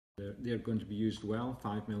They're going to be used well.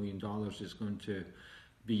 $5 million is going to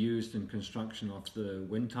be used in construction of the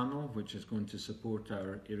wind tunnel, which is going to support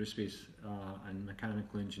our aerospace and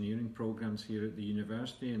mechanical engineering programs here at the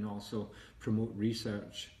university, and also promote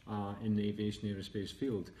research in the aviation aerospace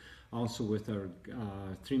field. Also with our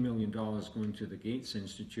 $3 million going to the Gates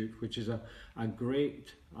Institute, which is a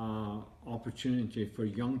great opportunity for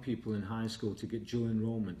young people in high school to get dual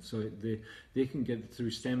enrollment, so they can get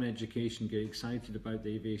through STEM education, get excited about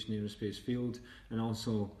the aviation aerospace field, and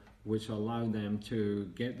also which allow them to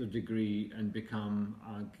get their degree and become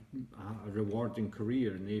a rewarding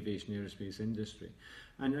career in the aviation aerospace industry.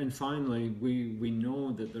 And finally, we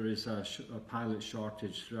know that there is a pilot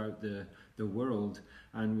shortage throughout the world,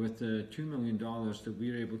 and with the $2 million that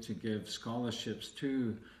we're able to give scholarships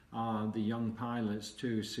to the young pilots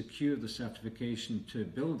to secure the certification to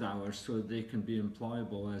build hours so that they can be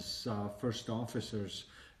employable as first officers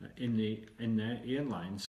in the airlines.